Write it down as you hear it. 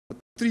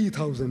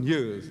3,000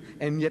 years.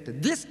 And yet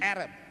this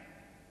Arab,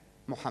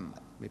 Muhammad,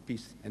 may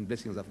peace and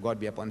blessings of God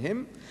be upon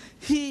him,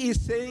 he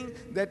is saying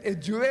that a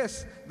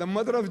Jewess, the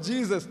mother of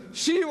Jesus,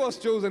 she was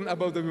chosen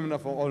above the women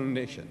of all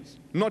nations.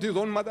 Not his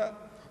own mother,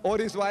 or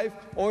his wife,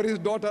 or his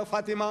daughter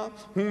Fatima,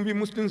 whom we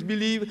Muslims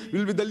believe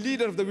will be the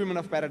leader of the women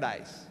of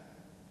paradise.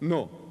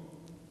 No.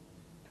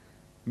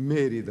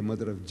 Mary, the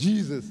mother of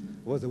Jesus,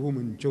 was a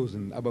woman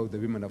chosen above the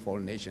women of all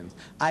nations.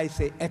 I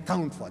say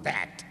account for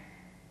that.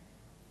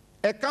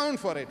 Account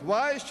for it.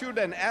 Why should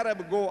an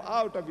Arab go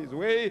out of his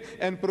way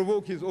and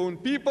provoke his own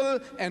people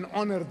and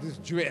honor this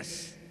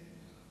Jewess?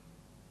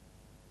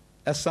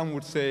 As some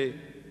would say,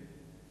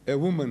 a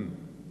woman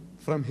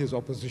from his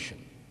opposition.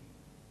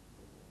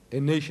 A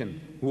nation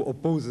who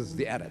opposes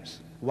the Arabs.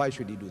 Why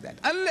should he do that?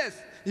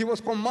 Unless he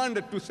was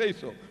commanded to say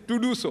so, to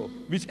do so,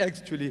 which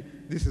actually,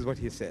 this is what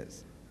he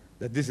says,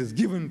 that this is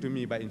given to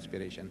me by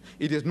inspiration.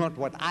 It is not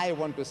what I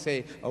want to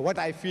say or what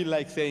I feel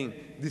like saying.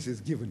 This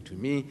is given to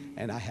me,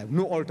 and I have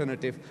no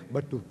alternative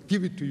but to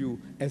give it to you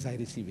as I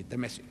receive it, the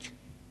message.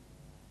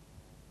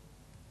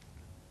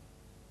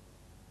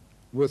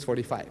 Verse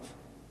 45,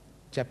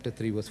 chapter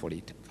 3, verse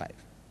 45.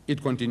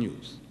 It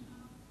continues.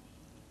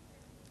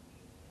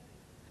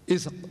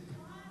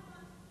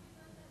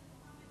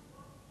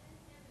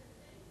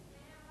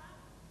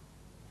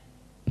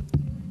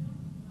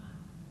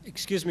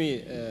 Excuse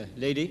me,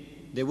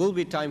 lady, there will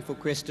be time for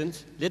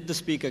questions. Let the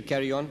speaker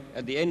carry on.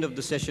 At the end of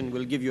the session,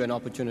 we'll give you an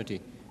opportunity.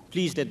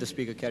 Please let the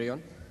speaker carry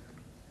on.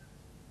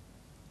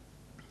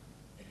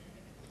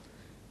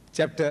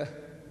 Chapter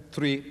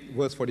 3,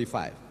 verse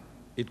 45.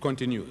 It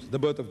continues, the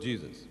birth of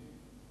Jesus.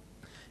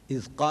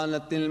 إِذْ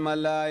قَالَتِ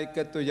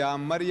الْمَلَائِكَةُ يَا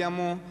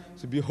مَرْيَمُ.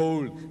 So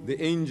behold,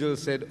 the angel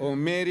said, O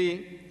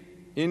Mary,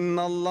 إِنَّ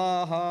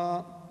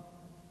اللَّهَ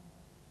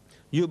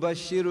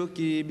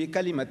يُبَشِّرُكِ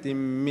بِكَلِمَةٍ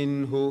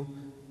مِّنْهُ,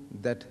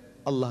 that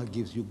Allah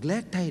gives you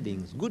glad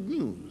tidings, good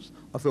news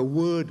of a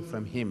word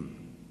from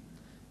Him.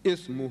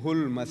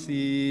 Ismuhul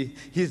Masih,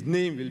 His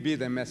name will be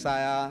the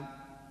Messiah,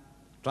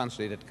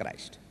 translated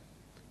Christ.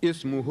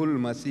 Ismuhul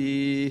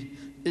Masih,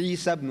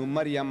 Isa ibn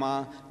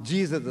Maryama,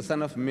 Jesus the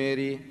son of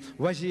Mary,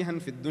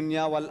 wajihan fi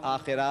dunya wal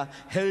akhirah,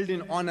 held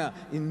in honor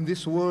in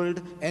this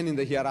world and in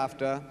the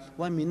hereafter,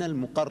 wa minal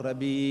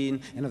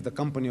muqarrabin, and of the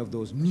company of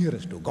those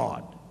nearest to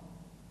God.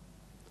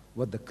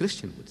 What the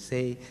Christian would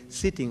say,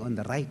 sitting on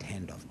the right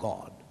hand of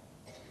God.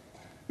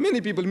 Many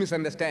people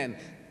misunderstand,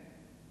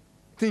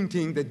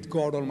 thinking that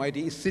God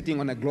Almighty is sitting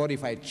on a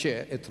glorified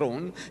chair, a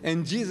throne,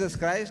 and Jesus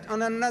Christ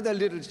on another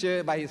little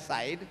chair by his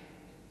side,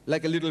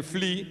 like a little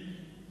flea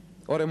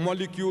or a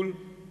molecule.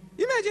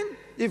 Imagine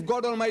if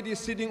God Almighty is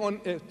sitting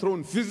on a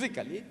throne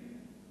physically,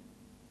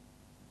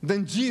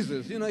 then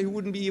Jesus, he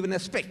wouldn't be even a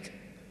speck.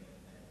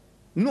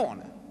 No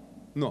honor.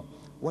 No.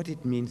 What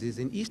it means is,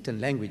 in Eastern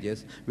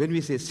languages, when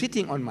we say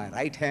sitting on my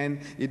right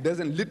hand, it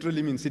doesn't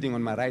literally mean sitting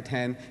on my right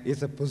hand.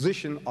 It's a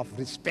position of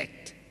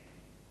respect.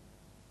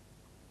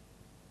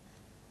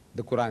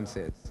 The Quran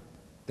says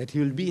that he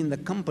will be in the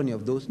company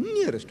of those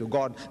nearest to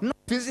God, not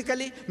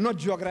physically, not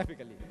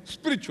geographically,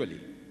 spiritually.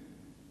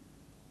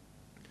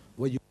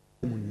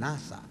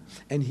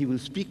 And he will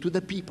speak to the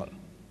people.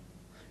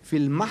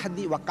 Fil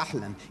mahdi wa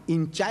kahlan,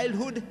 in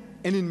childhood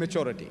and in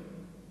maturity.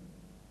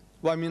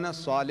 وَمِنَ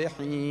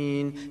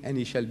الصَّالِحِينَ, and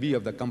he shall be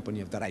of the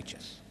company of the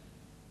righteous.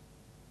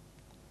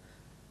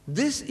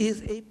 This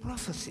is a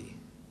prophecy.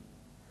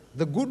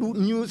 The good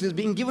news is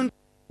being given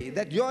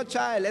that your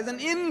child, as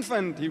an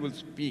infant, he will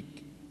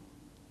speak.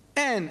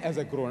 And as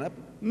a grown-up,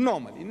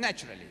 normally,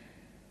 naturally.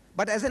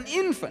 But as an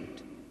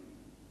infant,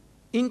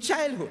 in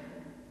childhood,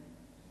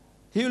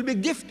 he will be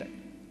gifted.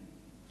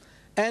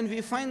 And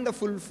we find the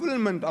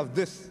fulfillment of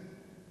this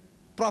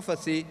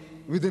prophecy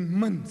within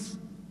months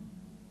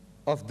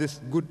of this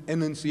good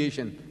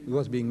enunciation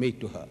was being made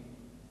to her,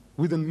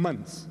 within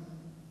months.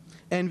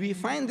 And we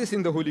find this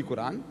in the Holy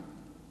Quran,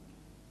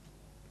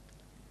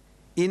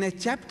 in a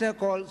chapter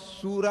called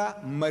Surah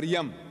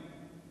Maryam,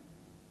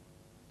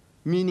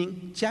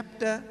 meaning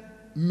chapter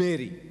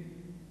Mary.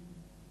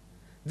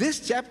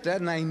 This chapter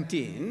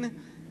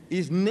 19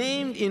 is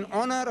named in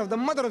honor of the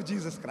mother of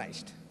Jesus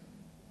Christ.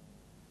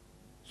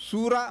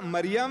 Surah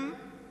Maryam,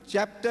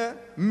 chapter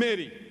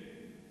Mary.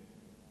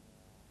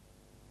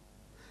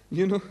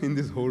 In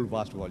this whole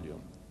vast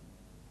volume,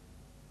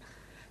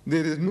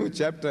 there is no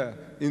chapter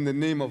in the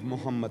name of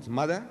Muhammad's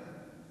mother,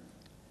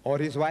 or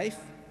his wife,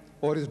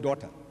 or his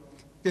daughter.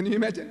 Can you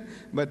imagine?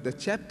 But the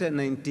chapter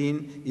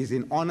 19 is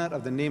in honor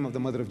of the name of the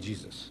mother of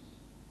Jesus.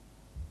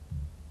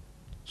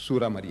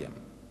 Surah Maryam,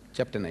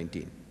 chapter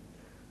 19.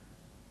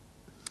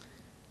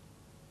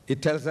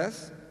 It tells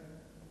us,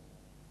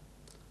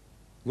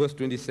 verse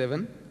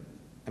 27,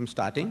 I'm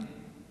starting,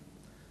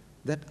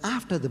 that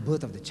after the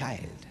birth of the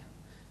child,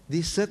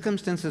 these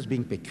circumstances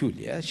being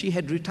peculiar, she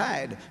had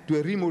retired to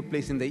a remote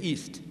place in the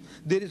east.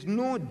 There is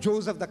no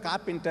Joseph the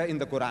carpenter in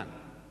the Quran.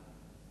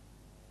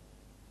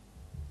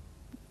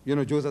 You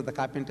know Joseph the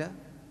carpenter?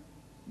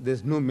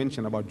 There's no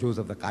mention about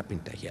Joseph the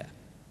carpenter here.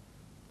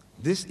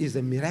 This is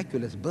a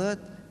miraculous birth,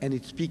 and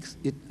it speaks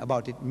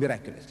about it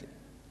miraculously.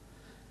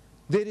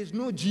 There is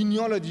no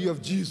genealogy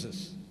of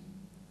Jesus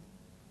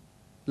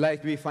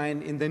like we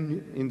find in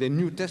the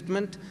New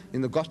Testament,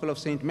 in the Gospel of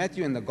St.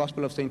 Matthew and the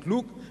Gospel of St.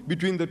 Luke.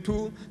 Between the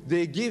two,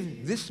 they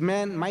give this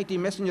man, mighty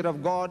messenger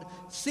of God,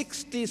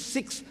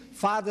 66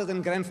 fathers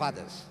and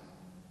grandfathers.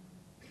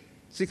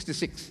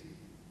 66.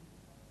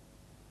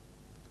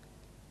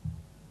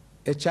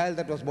 A child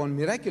that was born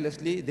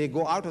miraculously, they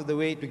go out of the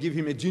way to give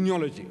him a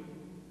genealogy.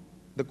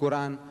 The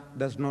Quran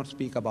does not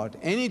speak about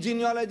any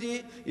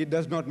genealogy. It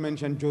does not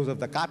mention Joseph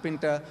the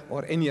carpenter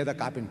or any other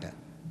carpenter.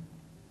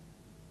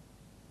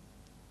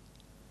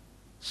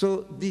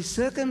 So the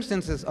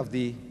circumstances of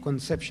the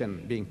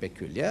conception being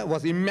peculiar,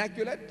 was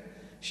immaculate.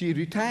 She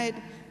retired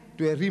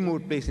to a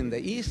remote place in the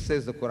east,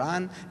 says the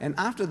Quran, and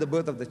after the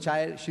birth of the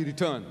child, she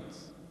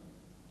returns.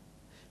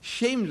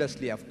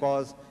 Shamelessly, of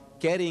course,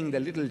 carrying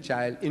the little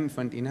child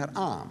infant in her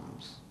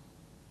arms.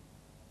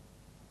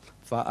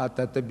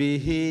 فَأَتَتْ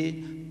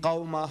بِهِ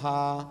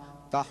قَوْمَهَا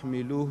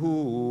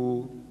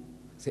تَحْمِلُهُ.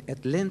 So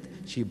at length,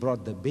 she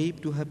brought the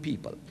babe to her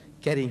people,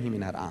 carrying him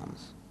in her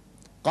arms.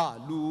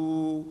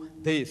 قَالُوا,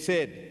 they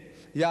said,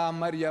 Ya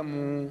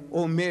Maryamu,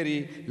 O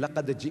Mary,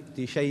 لَقَدْ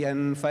جِئْتِ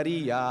شَيْئًا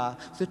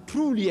فَرِيًّا. So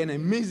truly an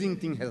amazing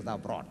thing has thou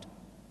brought.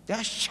 They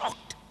are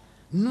shocked,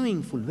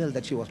 knowing full well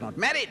that she was not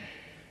married.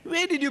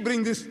 Where did you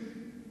bring this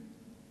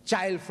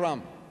child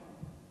from?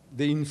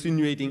 The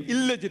insinuating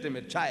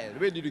illegitimate child.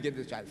 Where did you get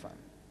this child from?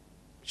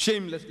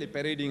 Shamelessly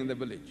parading in the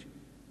village.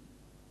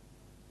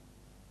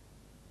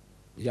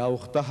 Ya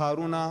ukhta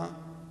Haruna,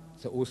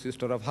 so O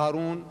sister of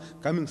Harun,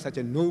 coming such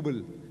a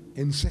noble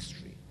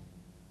ancestry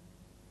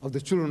of the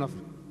children of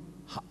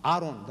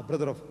Aaron, the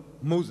brother of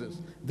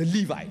Moses, the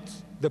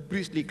Levites, the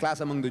priestly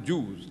class among the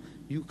Jews.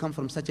 You come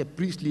from such a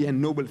priestly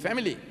and noble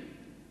family.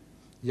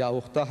 Ya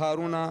ukhta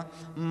Haruna,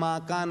 ma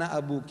kana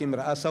abuki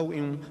imra'a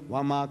saw'in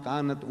wa ma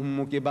kanat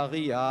ummuki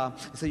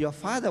baghiya. So your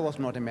father was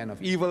not a man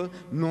of evil,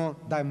 nor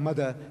thy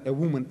mother a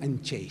woman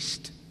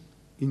unchaste.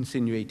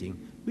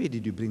 Insinuating, where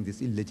did you bring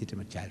this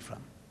illegitimate child from?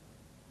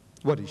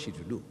 What is she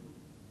to do?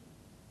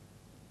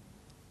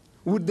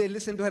 Would they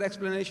listen to her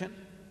explanation?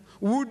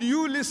 Would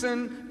you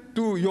listen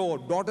to your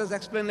daughter's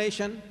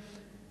explanation?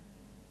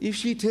 If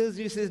she tells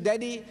you, says,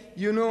 Daddy,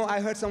 you know,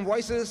 I heard some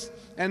voices,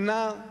 and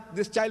now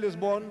this child is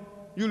born,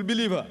 you'll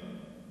believe her.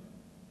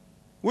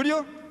 Would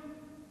you?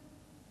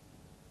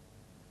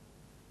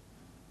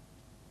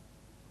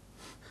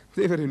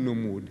 They were in no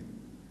mood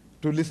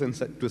to listen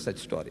to such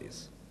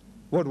stories.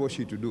 What was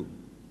she to do?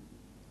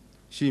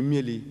 She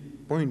merely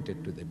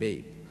pointed to the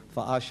babe.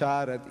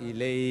 فَأَشَارَتْ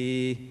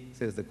إِلَيْهِ,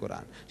 says the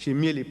Quran. She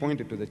merely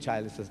pointed to the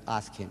child and says,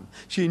 ask him.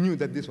 She knew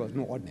that this was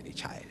no ordinary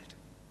child.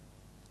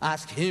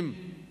 Ask him.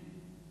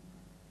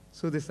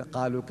 So they say,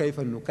 قَالُوا كَيْفَ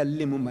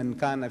نُكَلِّمُ مَنْ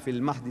كَانَ فِي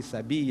الْمَهْدِ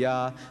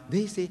سَبِيًّا.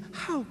 They say,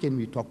 how can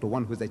we talk to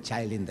one who's a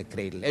child in the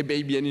cradle, a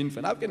baby, an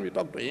infant? How can we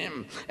talk to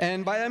him?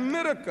 And by a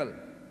miracle,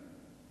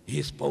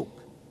 he spoke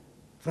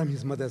from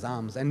his mother's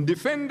arms and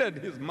defended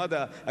his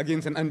mother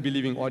against an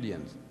unbelieving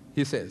audience.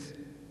 He says,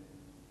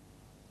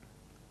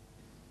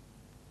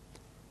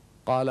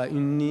 قَالَ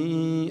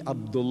إِنِّي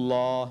عَبْدُ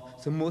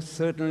اللَّهِ. So most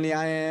certainly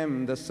I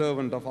am the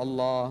servant of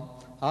Allah.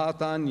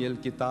 آتَانِيَ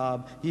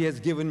الْكِتَابِ. He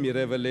has given me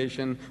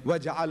revelation.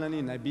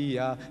 وَجَعَلَنِي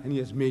نَبِيًّا. And he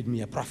has made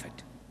me a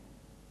prophet.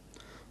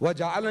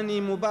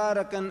 وَجَعَلَنِي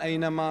مُبَارَكًا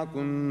أَيْنَمَا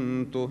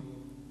كُنْتُ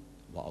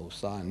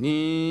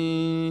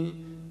وَأَوْصَانِي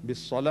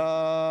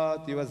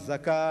بِالصَّلَاةِ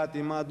وَالزَّكَاةِ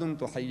مَا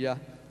دُمْتُ حَيًّا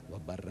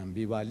وَبَرًّا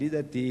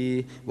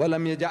بِوَالِدَتِي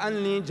وَلَمْ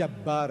يَجْعَلْنِي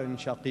جَبَّارًا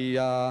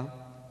شَقِيًّا.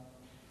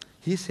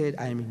 He said,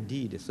 I am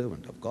indeed a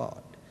servant of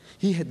God.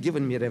 He had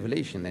given me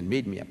revelation and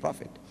made me a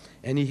prophet.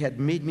 And he had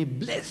made me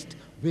blessed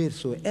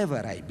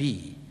wheresoever I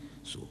be.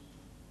 So,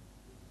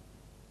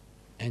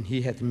 and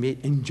he hath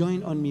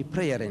enjoined on me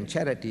prayer and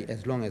charity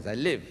as long as I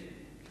live.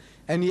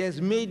 And he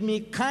has made me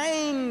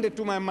kind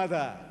to my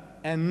mother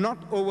and not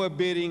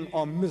overbearing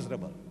or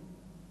miserable.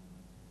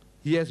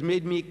 He has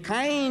made me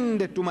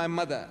kind to my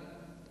mother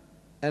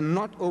and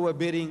not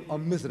overbearing or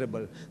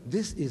miserable.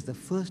 This is the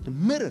first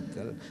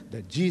miracle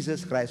that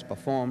Jesus Christ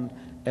performed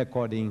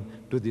according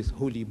to this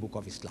holy book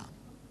of Islam.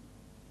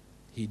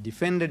 He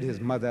defended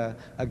his mother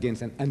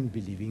against an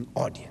unbelieving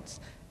audience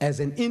as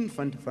an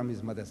infant from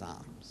his mother's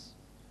arms.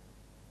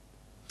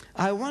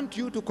 I want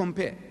you to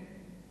compare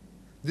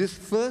this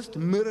first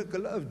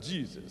miracle of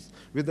Jesus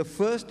with the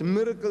first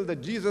miracle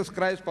that Jesus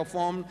Christ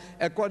performed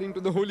according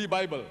to the Holy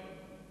Bible.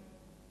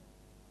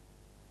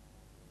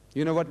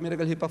 You know what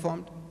miracle he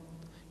performed?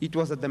 It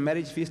was at the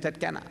marriage feast at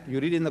Cana. You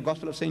read in the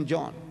Gospel of St.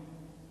 John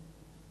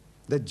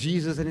that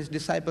Jesus and his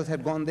disciples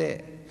had gone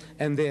there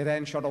and they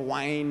ran short of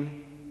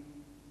wine.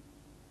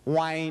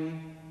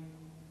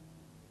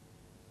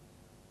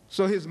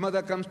 So his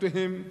mother comes to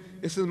him,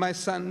 he says, my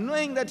son,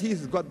 knowing that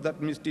he's got that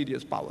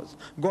mysterious powers.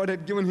 God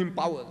had given him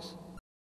powers.